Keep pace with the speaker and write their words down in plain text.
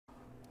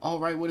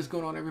Alright, what is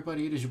going on,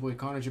 everybody? It is your boy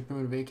Connor, your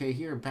primitive AK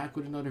here, back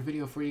with another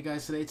video for you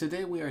guys today.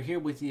 Today we are here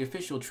with the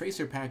official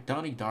Tracer Pack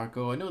Donnie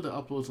Darko. I know the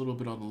upload's a little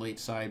bit on the late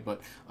side,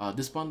 but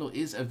this bundle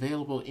is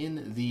available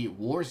in the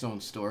Warzone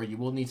store. You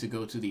will need to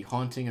go to the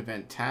Haunting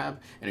Event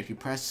tab, and if you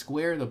press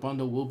square, the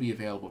bundle will be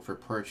available for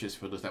purchase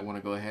for those that want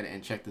to go ahead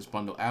and check this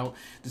bundle out.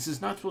 This is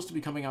not supposed to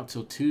be coming out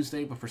till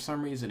Tuesday, but for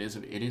some reason it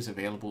is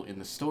available in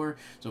the store.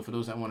 So for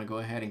those that want to go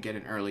ahead and get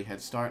an early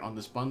head start on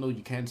this bundle,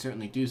 you can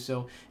certainly do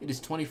so. It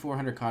is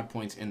 2,400 COD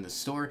points in the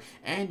store,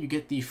 and you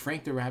get the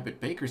Frank the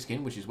Rabbit Baker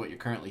skin, which is what you're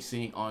currently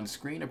seeing on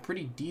screen. A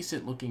pretty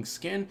decent looking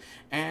skin,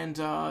 and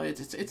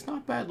it's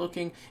not bad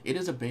looking. It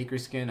is a Baker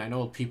skin. I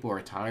know people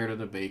are tired of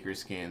the Baker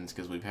skins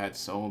because we've had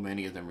so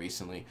many of them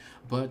recently,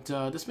 but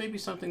this may be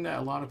something that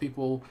a lot of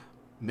people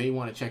may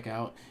want to check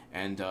out,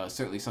 and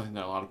certainly something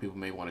that a lot of people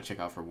may want to check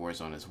out for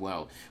Warzone as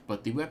well.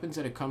 But the weapons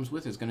that it comes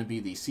with is going to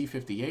be the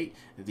C58,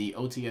 the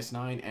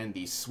OTS-9, and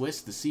the Swiss.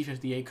 The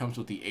C58 comes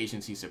with the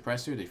Agency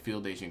Suppressor, the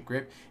Field Agent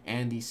Grip,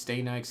 and the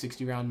Stay Nag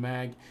 60-round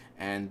mag,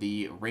 and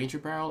the Ranger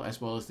Barrel,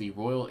 as well as the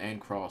Royal and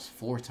Cross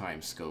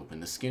 4x scope.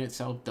 And the skin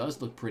itself does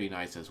look pretty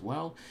nice as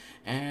well.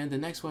 And the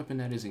next weapon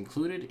that is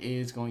included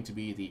is going to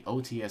be the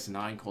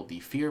OTS-9, called the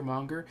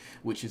Fearmonger,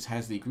 which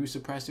has the GRU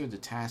Suppressor, the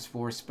Task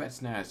Force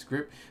Spetsnaz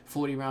Grip,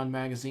 40-round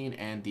magazine,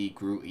 and the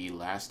GRU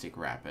Elastic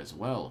Wrap as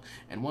well.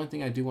 And one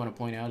thing I do want to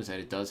point out is that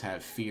it does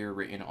have Fear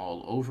written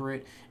all over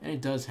it, and it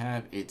does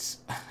have its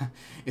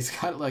it's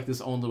got like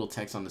this own little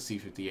text on the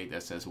C58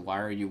 that says, "Why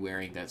are you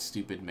wearing that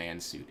stupid man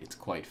suit?" It's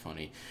quite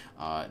funny.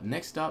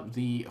 Next up,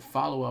 the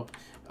follow-up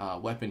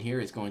weapon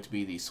here is going to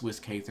be the Swiss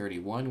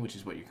K31, which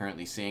is what you're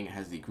currently seeing. It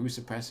has the GRU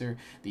Suppressor,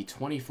 the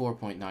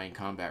 24.9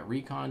 Combat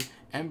Recon,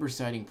 Ember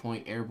Sighting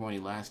Point, Airborne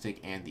Elastic,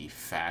 and the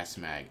Fast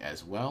Mag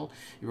as well.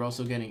 You're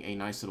also getting a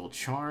nice little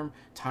charm,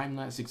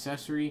 time-lapse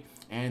accessory,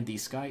 and the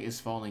Sky is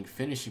Falling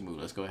finishing move.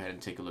 Let's go ahead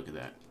and take a look at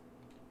that.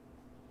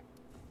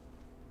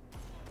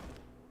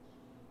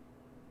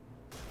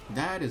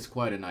 That is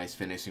quite a nice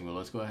finishing move.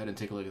 Let's go ahead and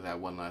take a look at that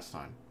one last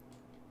time.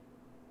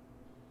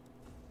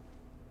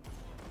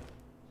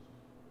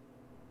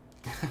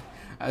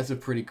 That's a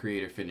pretty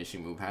creative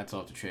finishing move. Hats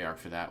off to Treyarch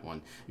for that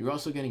one. You're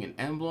also getting an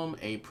emblem,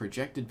 a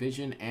projected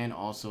vision, and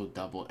also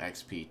double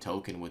XP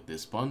token with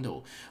this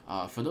bundle.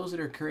 For those that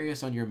are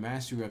curious on your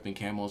mastery weapon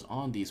camos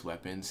on these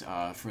weapons,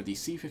 for the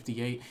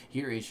C58,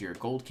 here is your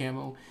gold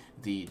camo,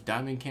 the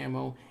diamond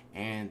camo,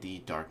 and the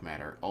Dark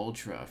Matter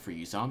Ultra. For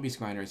you zombies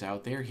grinders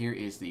out there, here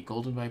is the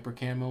Golden Viper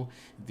camo,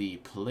 the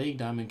Plague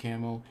Diamond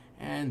camo,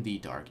 and the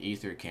Dark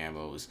Ether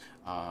camos.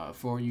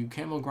 For you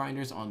camo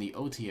grinders on the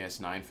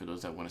OTS-9, for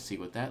those that want to see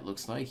what that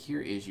looks like,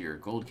 here is your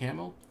gold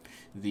camo,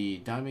 the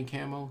diamond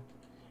camo,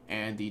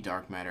 and the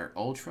Dark Matter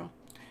Ultra.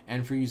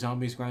 And for you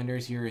zombies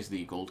grinders, here is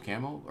the gold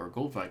camo, or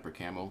Gold Viper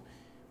camo,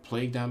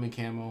 Plague Diamond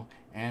camo,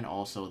 and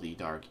also the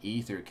Dark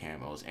Ether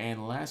camos.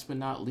 And last but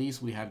not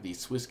least, we have the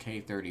Swiss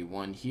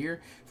K31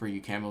 here. For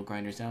you camo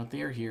grinders out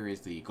there, here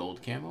is the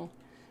gold camo,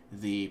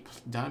 the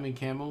diamond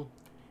camo,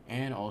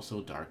 and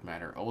also Dark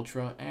Matter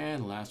Ultra.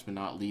 And last but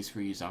not least,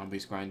 for you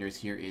zombies grinders,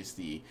 here is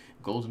the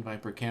Golden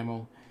Viper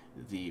camo,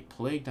 the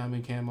Plague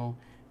Diamond camo,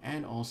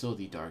 and also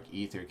the Dark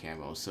Ether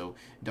camo. So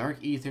Dark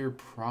Ether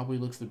probably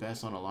looks the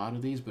best on a lot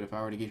of these, but if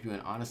I were to give you an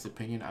honest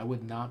opinion, I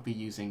would not be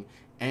using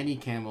any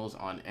camos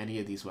on any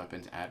of these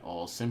weapons at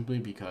all, simply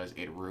because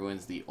it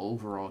ruins the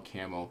overall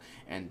camo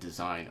and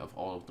design of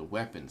all of the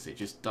weapons. It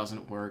just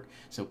doesn't work.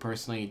 So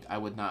personally, I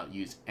would not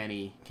use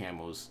any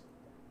camos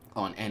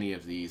on any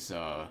of these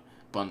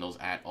bundles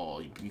at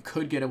all. You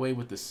could get away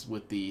with this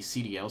with the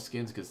CDL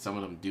skins, because some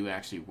of them do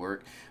actually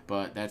work,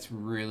 but that's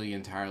really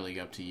entirely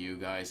up to you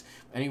guys.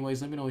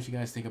 Anyways, let me know what you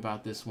guys think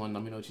about this one.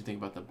 Let me know what you think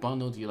about the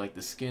bundle. Do you like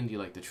the skin? Do you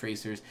like the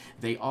tracers?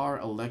 They are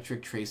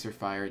electric tracer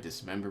fire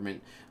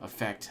dismemberment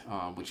effect,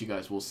 which you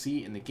guys will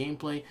see in the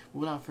gameplay.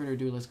 Without further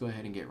ado, let's go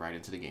ahead and get right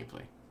into the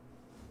gameplay.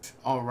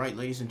 Alright,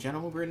 ladies and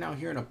gentlemen, we're now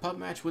here in a pub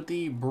match with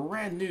the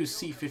brand new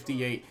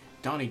C58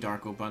 Donnie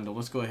Darko bundle.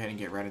 Let's go ahead and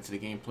get right into the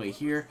gameplay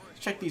here.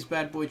 Check these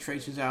bad boy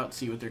tracers out,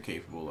 see what they're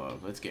capable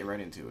of. Let's get right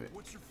into it.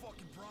 What's your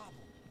fucking problem?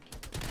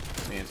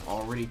 Man's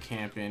already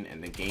camping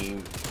and the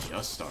game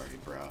just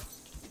started, bro.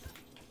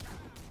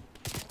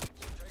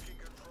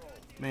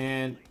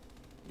 Man,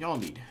 y'all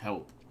need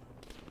help.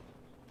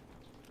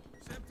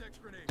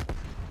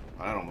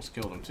 Oh, that almost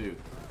killed him too.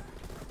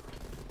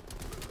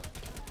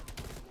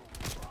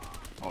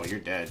 Oh,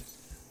 you're dead.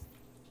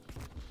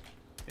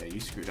 Yeah, you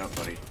screwed up,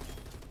 buddy.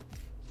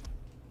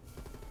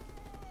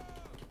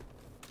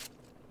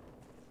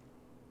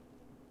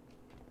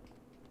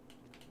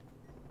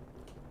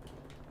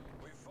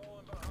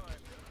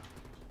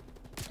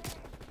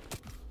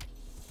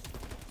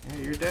 Yeah,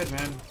 you're dead,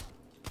 man.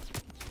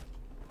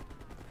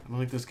 I don't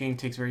think this game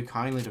takes very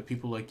kindly to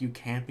people like you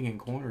camping in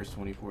corners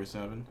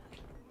 24/7.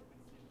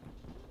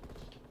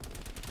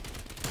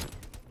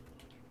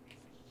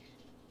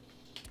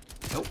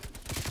 Nope.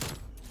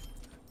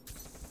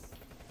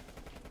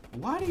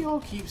 Why do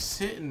y'all keep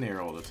sitting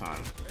there all the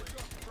time?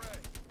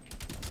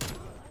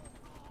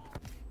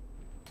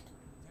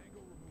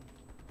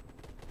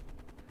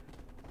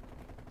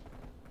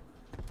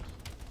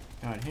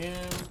 Got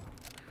him.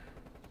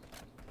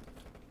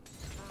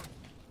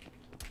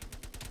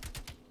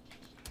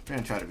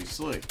 Man, try to be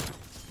slick.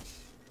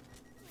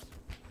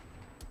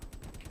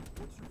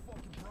 What's your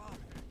fucking problem?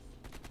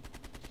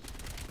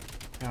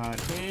 Got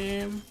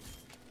him.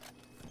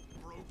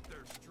 Broke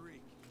their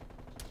streak.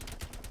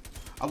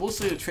 I will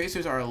say the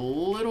tracers are a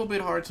little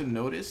bit hard to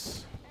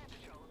notice.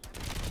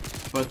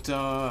 But,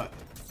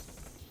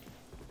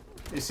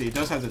 let's see, it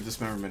does have the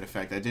dismemberment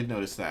effect. I did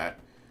notice that.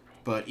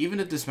 But even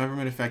the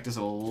dismemberment effect is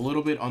a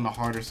little bit on the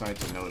harder side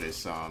to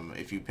notice.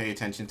 If you pay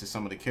attention to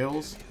some of the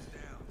kills.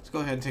 Let's go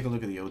ahead and take a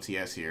look at the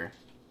OTS here.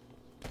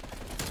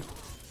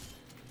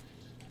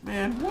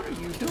 Man, what are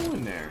you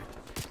doing there?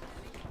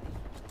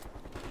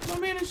 My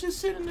man is just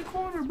sitting in the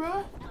corner,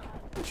 bruh.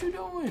 What you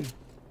doing?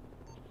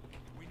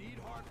 We need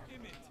hard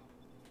image.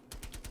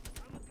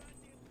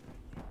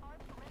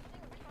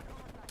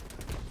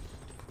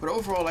 But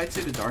overall, I'd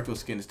say the Darko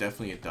skin is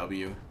definitely a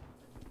W.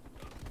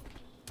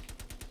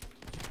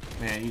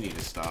 Man, you need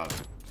to stop.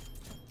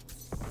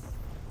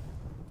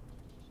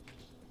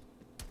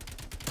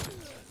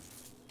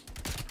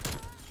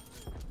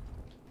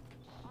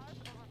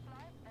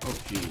 Oh,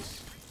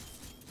 jeez.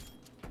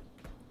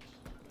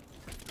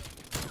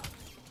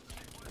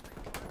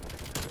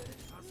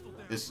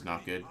 This is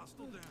not good.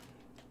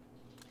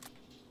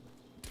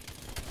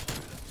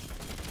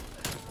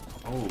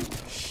 Oh,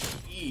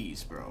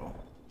 jeez, bro.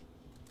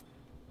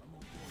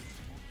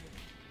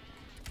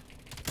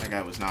 That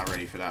guy was not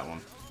ready for that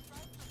one.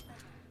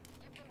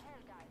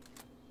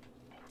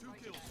 Two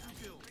kills.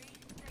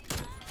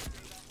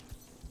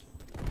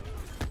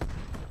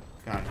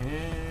 Got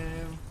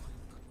him.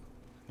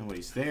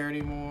 Nobody's there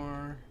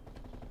anymore.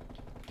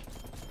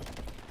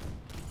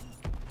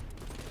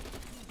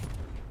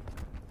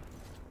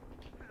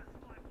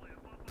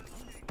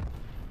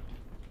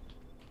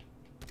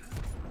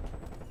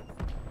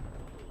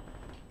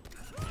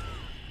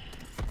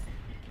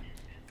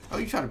 Oh,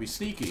 you trying to be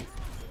sneaky.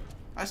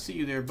 I see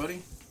you there,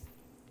 buddy.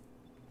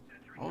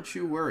 Don't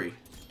you worry.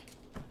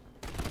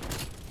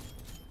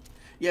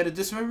 Yeah, the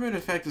dismemberment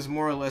effect is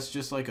more or less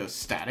just like a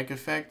static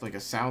effect, like a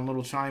sound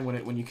little chime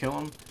when you kill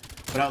him.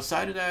 But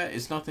outside of that,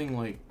 it's nothing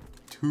like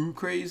too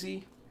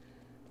crazy.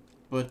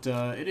 But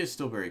it is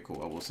still very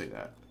cool, I will say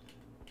that.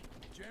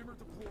 Jammer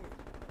deployed.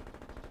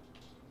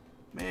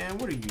 Man,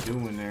 what are you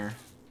doing there?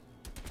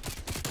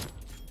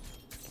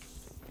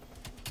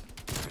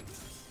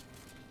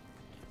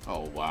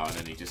 Oh wow, and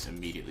then he just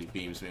immediately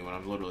beams me when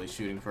I'm literally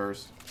shooting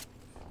first.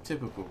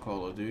 Typical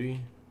Call of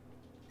Duty.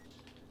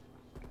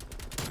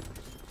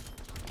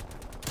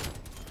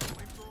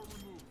 Flamethrower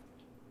removed.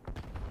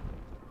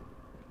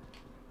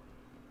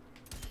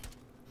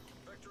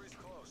 Victory's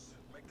close.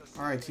 Make the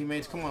Alright,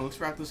 teammates, come on, let's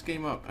wrap this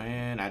game up.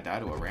 And I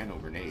died to a random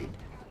grenade.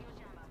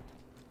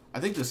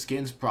 I think the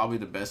skin's probably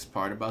the best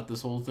part about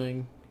this whole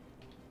thing.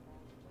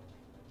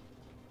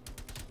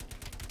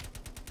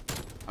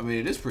 I mean,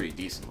 it is pretty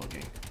decent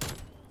looking.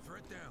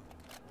 threat down.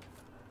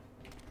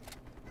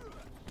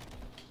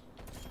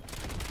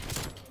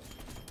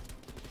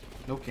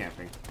 No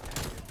camping.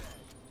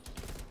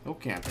 No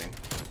camping.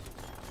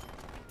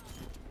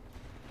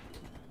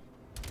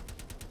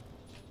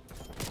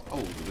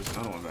 Oh, there's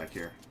another one back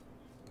here.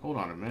 Hold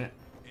on a minute.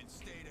 And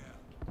stay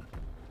down.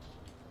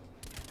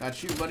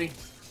 Got you, buddy.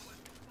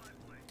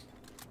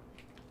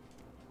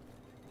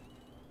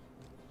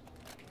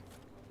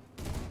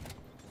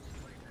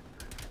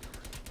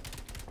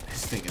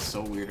 This thing is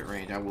so weird at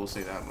range, I will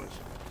say that much.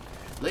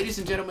 Ladies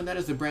and gentlemen, that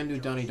is the brand new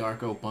Donnie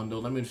Darko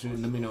bundle. Let me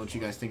know what you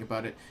guys think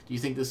about it. Do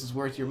you think this is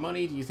worth your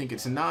money? Do you think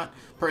it's not?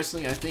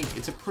 Personally, I think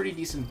it's a pretty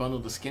decent bundle.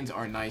 The skins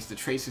are nice. The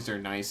tracers are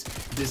nice.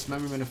 This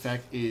dismemberment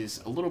effect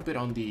is a little bit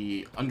on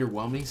the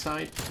underwhelming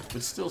side,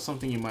 but still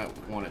something you might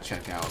want to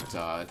check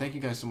out. Thank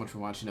you guys so much for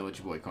watching. That was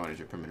your boy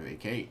Carnage at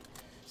Primitive AK.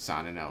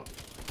 Signing out.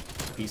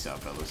 Peace out,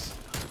 fellas.